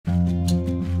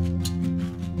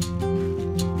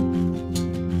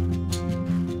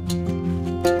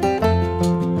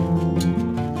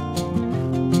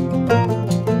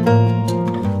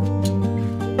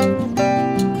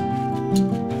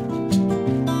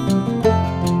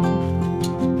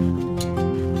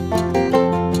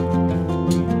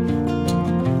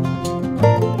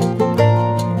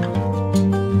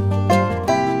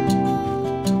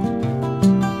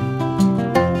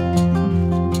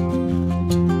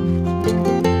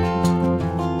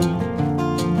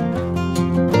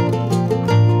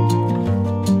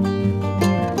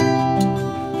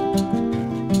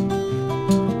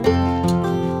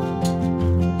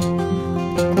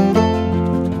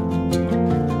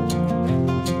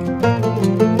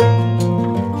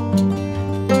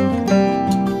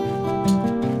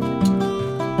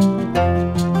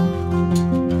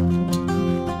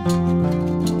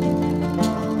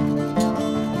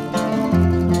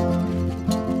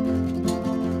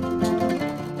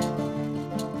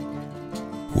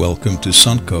Welcome to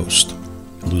Suncoast.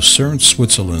 Lucerne,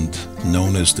 Switzerland,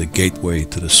 known as the gateway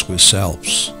to the Swiss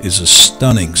Alps, is a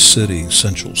stunning city in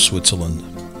central Switzerland.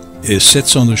 It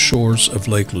sits on the shores of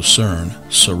Lake Lucerne,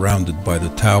 surrounded by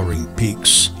the towering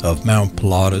peaks of Mount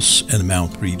Pilatus and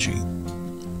Mount Rigi.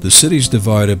 The city is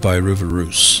divided by River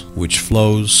Reuss, which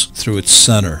flows through its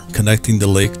center, connecting the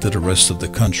lake to the rest of the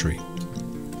country.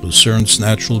 Lucerne's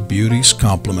natural beauty is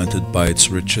complemented by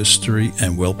its rich history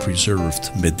and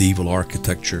well-preserved medieval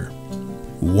architecture.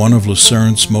 One of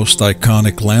Lucerne's most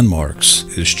iconic landmarks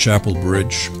is Chapel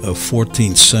Bridge, a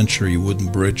 14th century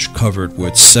wooden bridge covered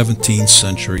with 17th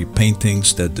century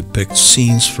paintings that depict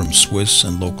scenes from Swiss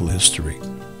and local history.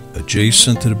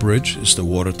 Adjacent to the bridge is the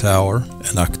water tower,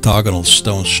 an octagonal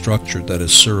stone structure that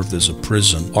has served as a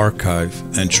prison, archive,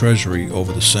 and treasury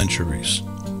over the centuries.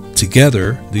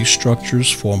 Together, these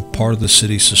structures form part of the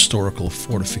city's historical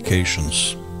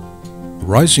fortifications.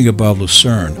 Rising above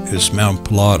Lucerne is Mount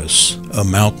Pilatus, a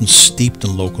mountain steeped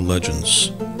in local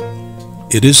legends.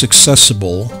 It is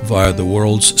accessible via the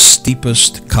world's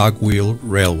steepest cogwheel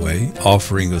railway,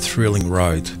 offering a thrilling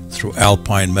ride through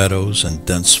alpine meadows and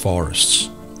dense forests.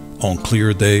 On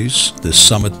clear days, the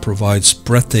summit provides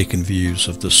breathtaking views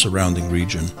of the surrounding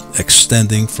region,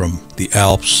 extending from the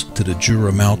Alps to the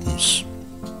Jura Mountains.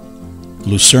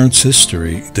 Lucerne's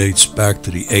history dates back to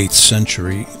the 8th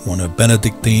century when a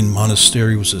Benedictine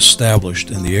monastery was established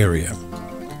in the area.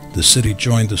 The city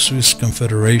joined the Swiss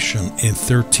Confederation in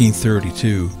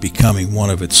 1332, becoming one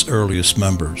of its earliest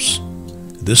members.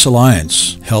 This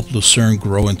alliance helped Lucerne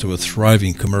grow into a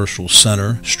thriving commercial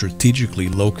center strategically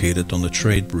located on the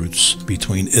trade routes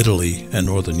between Italy and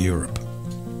Northern Europe.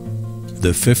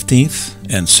 The 15th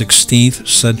and 16th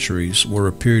centuries were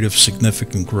a period of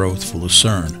significant growth for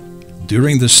Lucerne.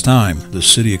 During this time, the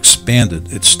city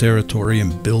expanded its territory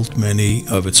and built many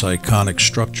of its iconic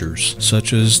structures,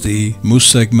 such as the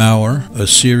Musegsmauer, a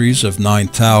series of 9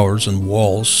 towers and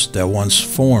walls that once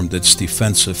formed its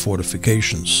defensive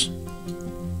fortifications.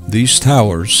 These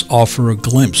towers offer a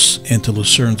glimpse into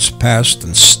Lucerne's past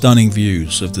and stunning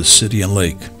views of the city and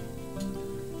lake.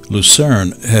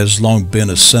 Lucerne has long been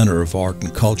a center of art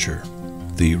and culture.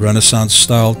 The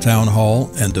Renaissance-style town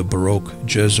hall and the Baroque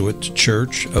Jesuit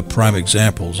church are prime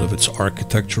examples of its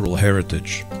architectural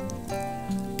heritage.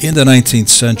 In the 19th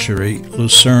century,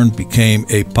 Lucerne became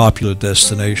a popular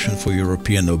destination for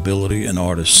European nobility and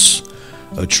artists,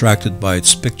 attracted by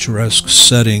its picturesque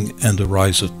setting and the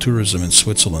rise of tourism in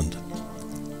Switzerland.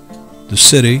 The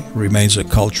city remains a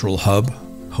cultural hub,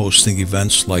 hosting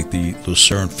events like the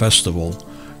Lucerne Festival,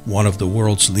 one of the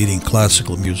world's leading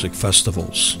classical music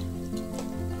festivals.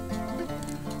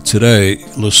 Today,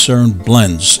 Lucerne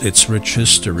blends its rich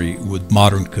history with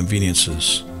modern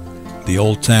conveniences. The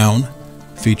Old Town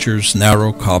features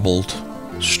narrow cobbled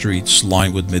streets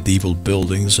lined with medieval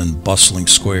buildings and bustling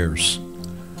squares.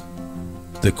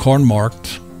 The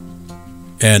corn-marked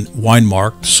and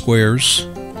wine-marked squares,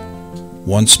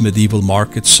 once medieval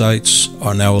market sites,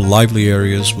 are now lively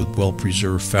areas with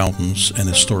well-preserved fountains and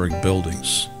historic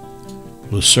buildings.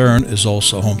 Lucerne is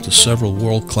also home to several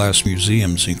world-class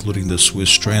museums, including the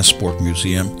Swiss Transport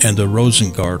Museum and the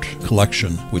Rosengart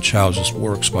Collection, which houses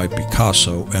works by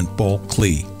Picasso and Paul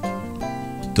Klee.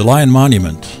 The Lion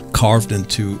Monument, carved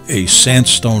into a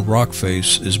sandstone rock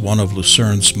face, is one of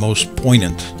Lucerne's most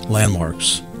poignant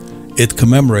landmarks. It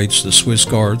commemorates the Swiss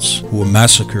guards who were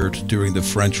massacred during the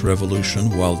French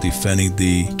Revolution while defending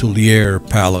the Tuileries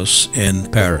Palace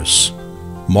in Paris.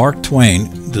 Mark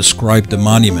Twain described the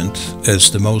monument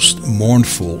as the most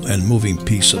mournful and moving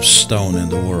piece of stone in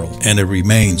the world, and it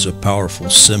remains a powerful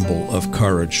symbol of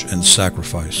courage and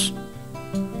sacrifice.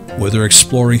 Whether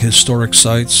exploring historic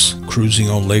sites, cruising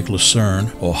on Lake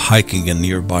Lucerne, or hiking in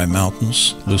nearby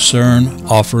mountains, Lucerne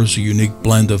offers a unique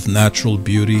blend of natural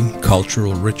beauty,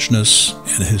 cultural richness,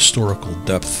 and historical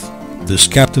depth. This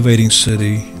captivating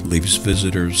city leaves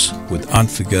visitors with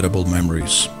unforgettable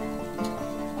memories.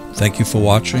 Thank you for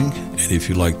watching, and if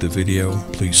you liked the video,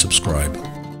 please subscribe.